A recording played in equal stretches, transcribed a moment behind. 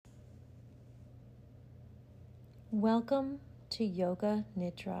Welcome to Yoga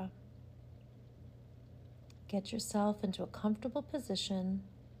Nidra. Get yourself into a comfortable position,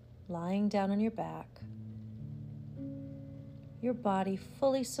 lying down on your back, your body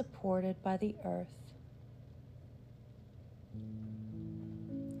fully supported by the earth.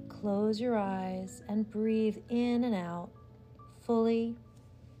 Close your eyes and breathe in and out fully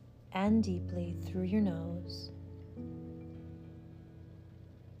and deeply through your nose.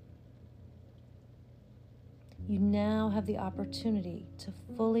 You now have the opportunity to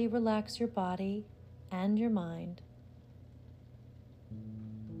fully relax your body and your mind.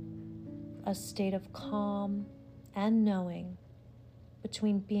 A state of calm and knowing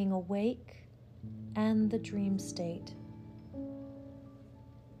between being awake and the dream state.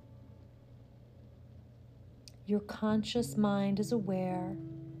 Your conscious mind is aware,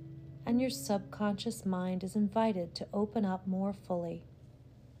 and your subconscious mind is invited to open up more fully.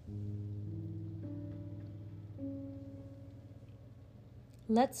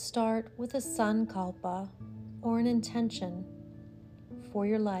 Let's start with a sankalpa, or an intention for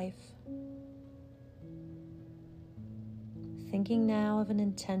your life. Thinking now of an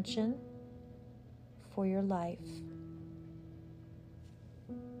intention for your life.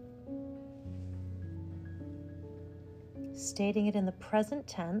 Stating it in the present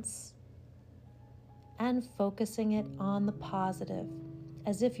tense and focusing it on the positive,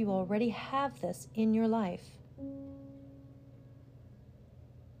 as if you already have this in your life.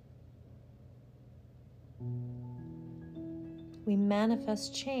 We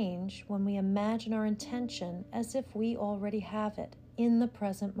manifest change when we imagine our intention as if we already have it in the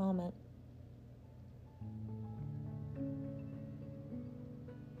present moment.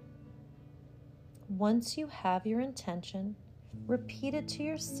 Once you have your intention, repeat it to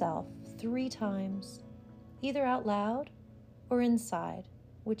yourself 3 times, either out loud or inside,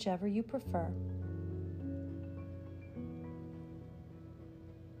 whichever you prefer.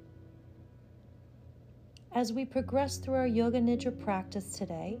 As we progress through our Yoga Nidra practice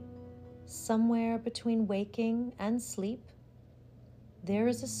today, somewhere between waking and sleep, there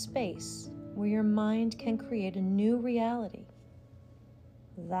is a space where your mind can create a new reality.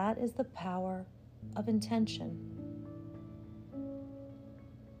 That is the power of intention.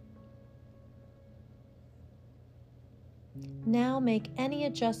 Now make any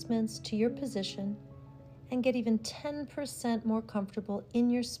adjustments to your position and get even 10% more comfortable in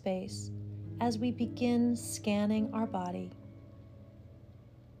your space as we begin scanning our body.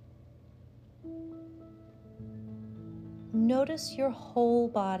 Notice your whole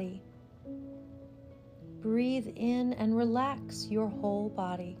body. Breathe in and relax your whole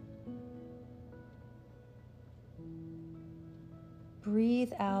body.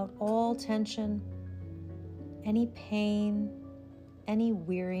 Breathe out all tension, any pain, any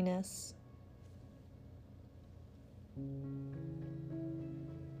weariness.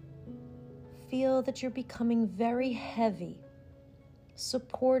 Feel that you're becoming very heavy,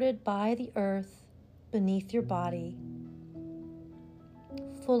 supported by the earth beneath your body,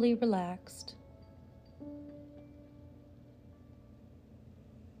 fully relaxed.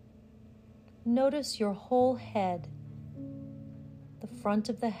 Notice your whole head, the front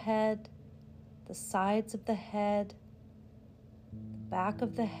of the head, the sides of the head, the back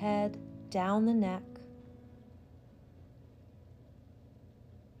of the head, down the neck.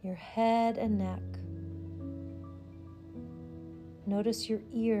 Your head and neck. Notice your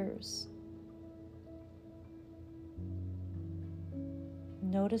ears.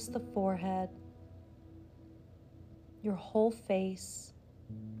 Notice the forehead, your whole face,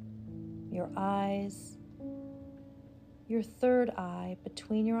 your eyes, your third eye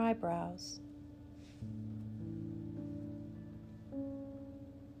between your eyebrows.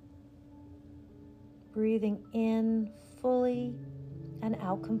 Breathing in fully and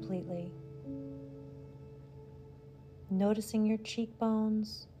out completely. Noticing your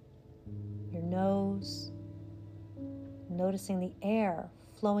cheekbones, your nose, noticing the air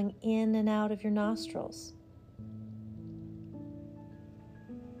flowing in and out of your nostrils.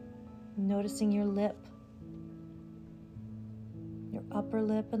 Noticing your lip, your upper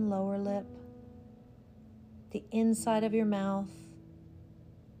lip and lower lip, the inside of your mouth,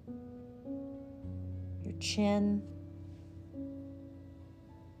 your chin,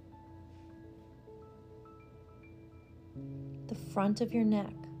 the front of your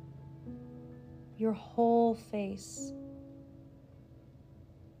neck, your whole face,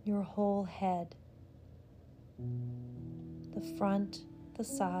 your whole head, the front, the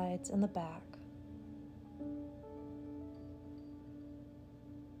sides, and the back.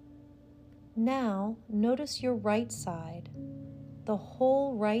 Now, notice your right side, the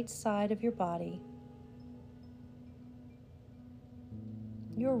whole right side of your body.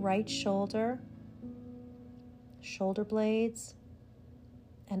 your right shoulder, shoulder blades,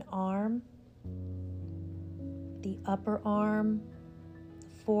 and arm, the upper arm,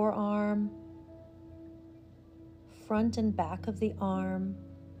 the forearm, front and back of the arm,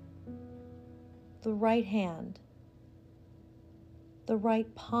 the right hand, the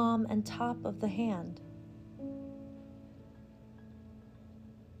right palm and top of the hand.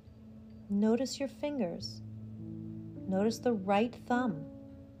 Notice your fingers. Notice the right thumb,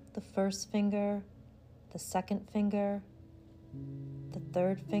 the first finger, the second finger, the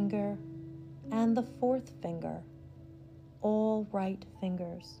third finger, and the fourth finger, all right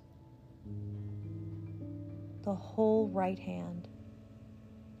fingers. The whole right hand.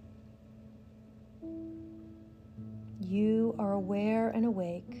 You are aware and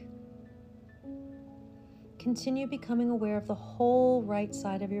awake. Continue becoming aware of the whole right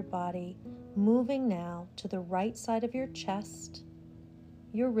side of your body, moving now to the right side of your chest,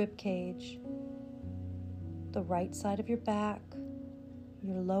 your rib cage, the right side of your back,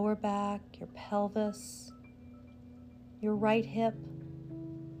 your lower back, your pelvis, your right hip,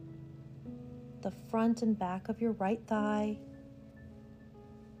 the front and back of your right thigh,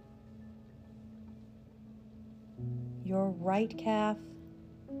 your right calf,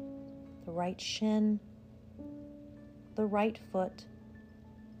 the right shin, the right foot,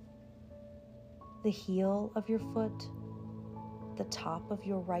 the heel of your foot, the top of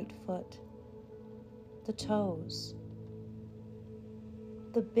your right foot, the toes,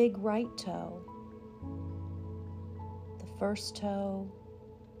 the big right toe, the first toe,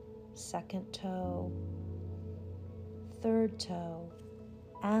 second toe, third toe,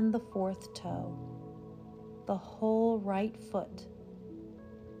 and the fourth toe, the whole right foot,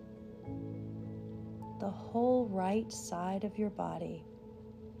 the whole right side of your body.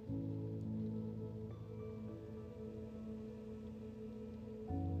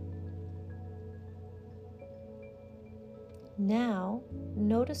 Now,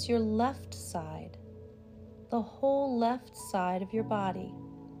 notice your left side, the whole left side of your body.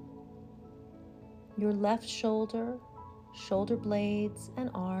 Your left shoulder, shoulder blades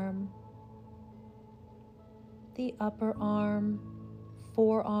and arm, the upper arm,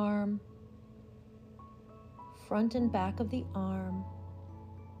 forearm, front and back of the arm,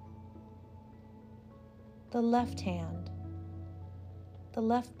 the left hand, the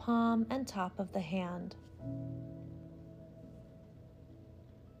left palm and top of the hand.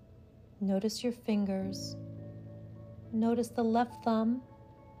 Notice your fingers. Notice the left thumb,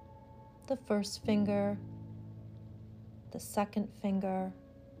 the first finger, the second finger,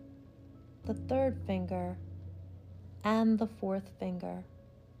 the third finger, and the fourth finger.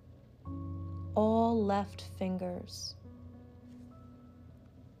 All left fingers.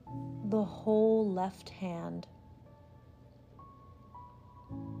 The whole left hand.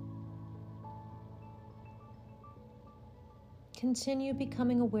 Continue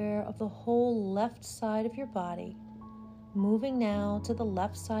becoming aware of the whole left side of your body, moving now to the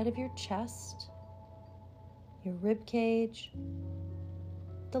left side of your chest, your rib cage,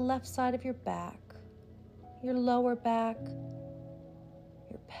 the left side of your back, your lower back,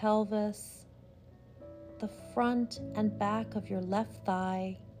 your pelvis, the front and back of your left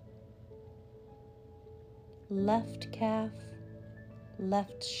thigh, left calf,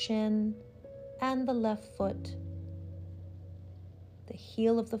 left shin, and the left foot, the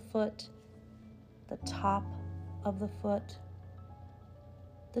heel of the foot, the top of the foot,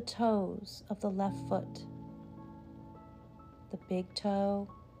 the toes of the left foot, the big toe,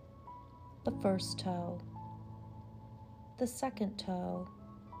 the first toe, the second toe,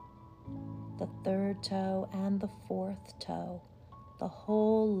 the third toe, and the fourth toe, the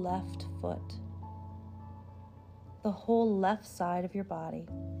whole left foot, the whole left side of your body.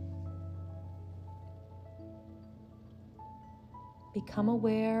 Become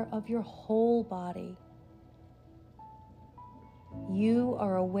aware of your whole body. You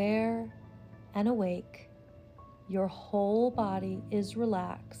are aware and awake. Your whole body is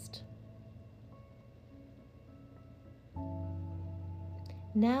relaxed.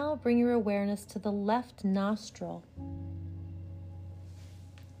 Now bring your awareness to the left nostril.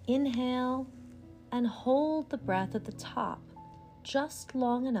 Inhale and hold the breath at the top just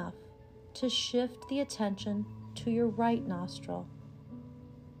long enough to shift the attention to your right nostril.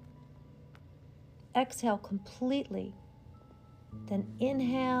 Exhale completely, then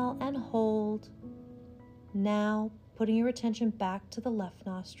inhale and hold. Now putting your attention back to the left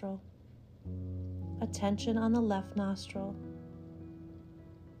nostril. Attention on the left nostril.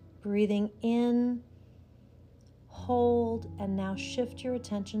 Breathing in, hold, and now shift your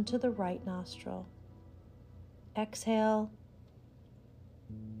attention to the right nostril. Exhale,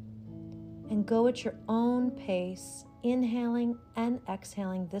 and go at your own pace, inhaling and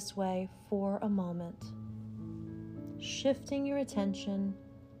exhaling this way for a moment, shifting your attention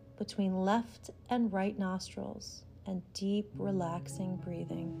between left and right nostrils and deep, relaxing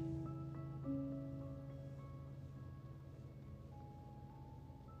breathing.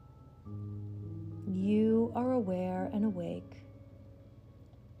 You are aware and awake.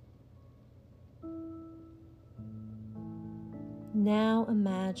 Now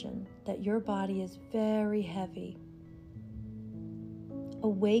imagine that your body is very heavy.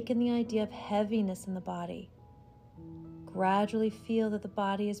 Awaken the idea of heaviness in the body. Gradually feel that the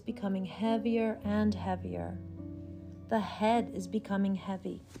body is becoming heavier and heavier. The head is becoming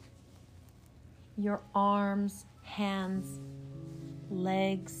heavy. Your arms, hands,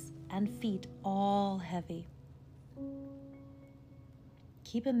 legs, and feet all heavy.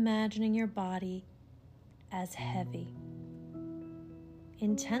 Keep imagining your body as heavy.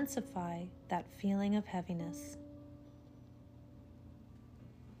 Intensify that feeling of heaviness.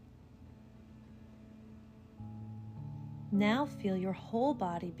 Now feel your whole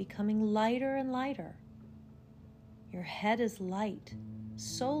body becoming lighter and lighter. Your head is light,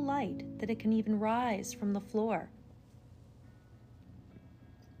 so light that it can even rise from the floor.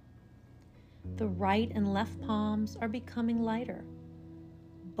 The right and left palms are becoming lighter.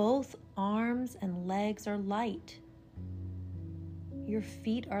 Both arms and legs are light. Your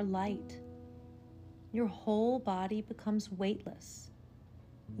feet are light. Your whole body becomes weightless.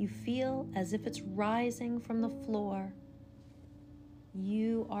 You feel as if it's rising from the floor.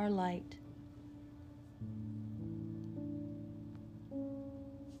 You are light.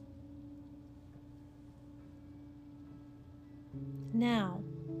 Now,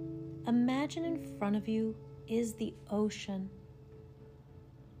 imagine in front of you is the ocean.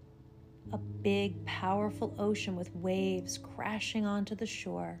 A big, powerful ocean with waves crashing onto the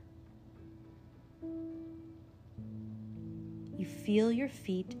shore. You feel your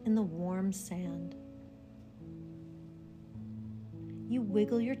feet in the warm sand. You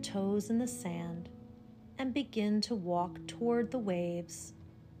wiggle your toes in the sand and begin to walk toward the waves.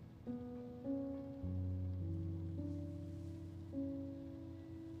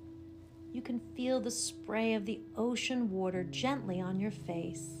 You can feel the spray of the ocean water gently on your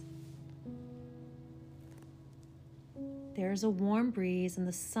face. There's a warm breeze and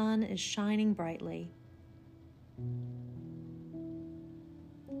the sun is shining brightly.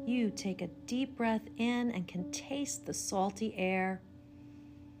 You take a deep breath in and can taste the salty air.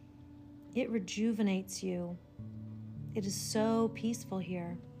 It rejuvenates you. It is so peaceful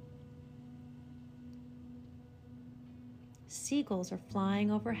here. Seagulls are flying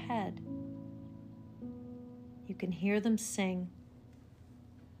overhead. You can hear them sing.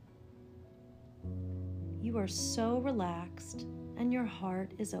 You are so relaxed and your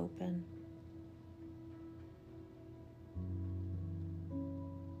heart is open.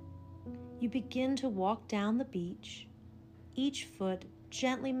 You begin to walk down the beach, each foot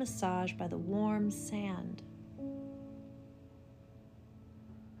gently massaged by the warm sand.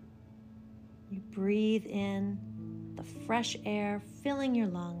 You breathe in the fresh air filling your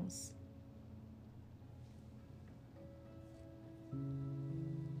lungs.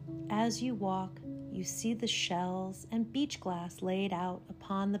 As you walk, you see the shells and beach glass laid out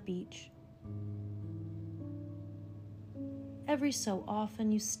upon the beach. Every so often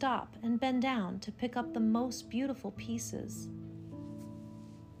you stop and bend down to pick up the most beautiful pieces.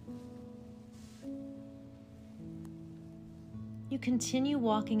 You continue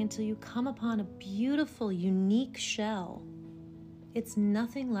walking until you come upon a beautiful, unique shell. It's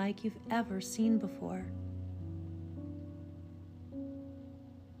nothing like you've ever seen before.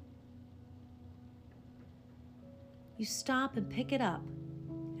 You stop and pick it up,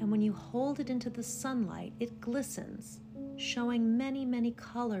 and when you hold it into the sunlight, it glistens, showing many, many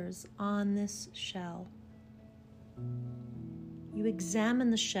colors on this shell. You examine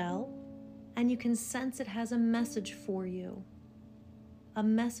the shell, and you can sense it has a message for you, a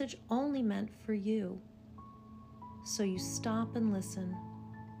message only meant for you. So you stop and listen.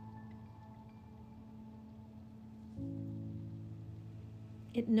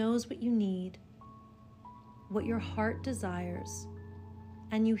 It knows what you need, what your heart desires,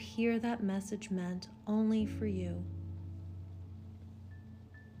 and you hear that message meant only for you.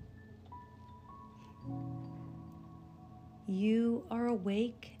 You are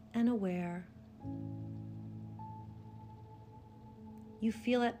awake and aware. You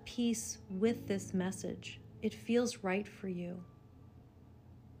feel at peace with this message. It feels right for you.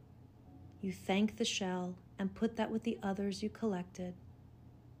 You thank the shell and put that with the others you collected.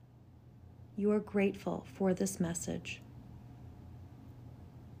 You are grateful for this message.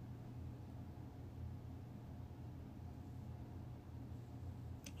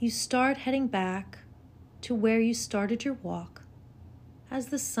 you start heading back to where you started your walk as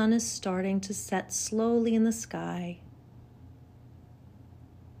the sun is starting to set slowly in the sky.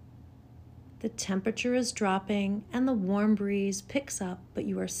 The temperature is dropping and the warm breeze picks up, but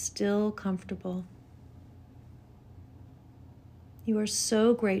you are still comfortable. You are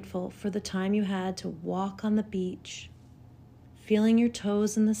so grateful for the time you had to walk on the beach, feeling your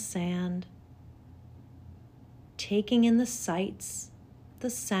toes in the sand, taking in the sights, the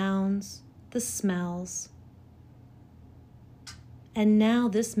sounds, the smells. And now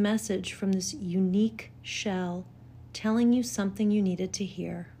this message from this unique shell telling you something you needed to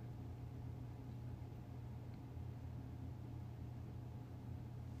hear.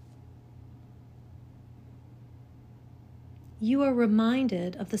 You are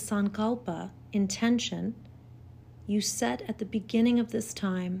reminded of the sankalpa, intention, you set at the beginning of this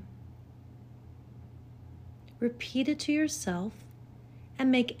time. Repeat it to yourself and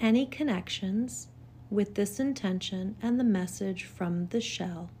make any connections with this intention and the message from the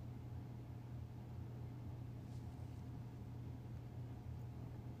shell.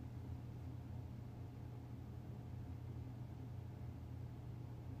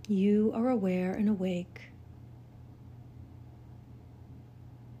 You are aware and awake.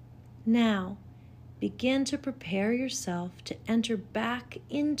 Now, begin to prepare yourself to enter back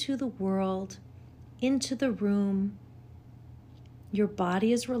into the world, into the room. Your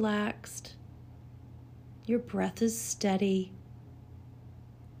body is relaxed. Your breath is steady.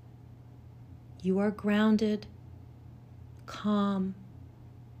 You are grounded, calm,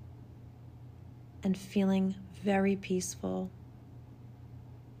 and feeling very peaceful.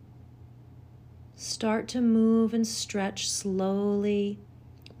 Start to move and stretch slowly,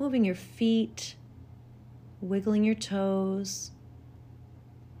 moving your feet, wiggling your toes.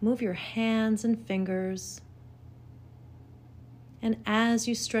 Move your hands and fingers. And as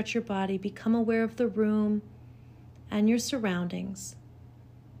you stretch your body, become aware of the room and your surroundings.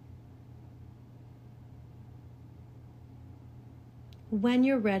 When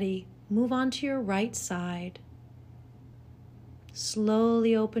you're ready, move on to your right side.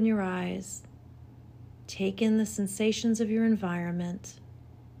 Slowly open your eyes. Take in the sensations of your environment.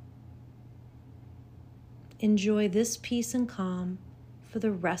 Enjoy this peace and calm for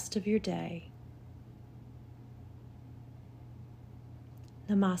the rest of your day.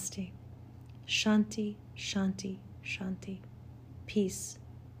 Namaste. Shanti, Shanti, Shanti. Peace,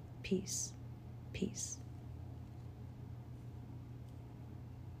 peace, peace.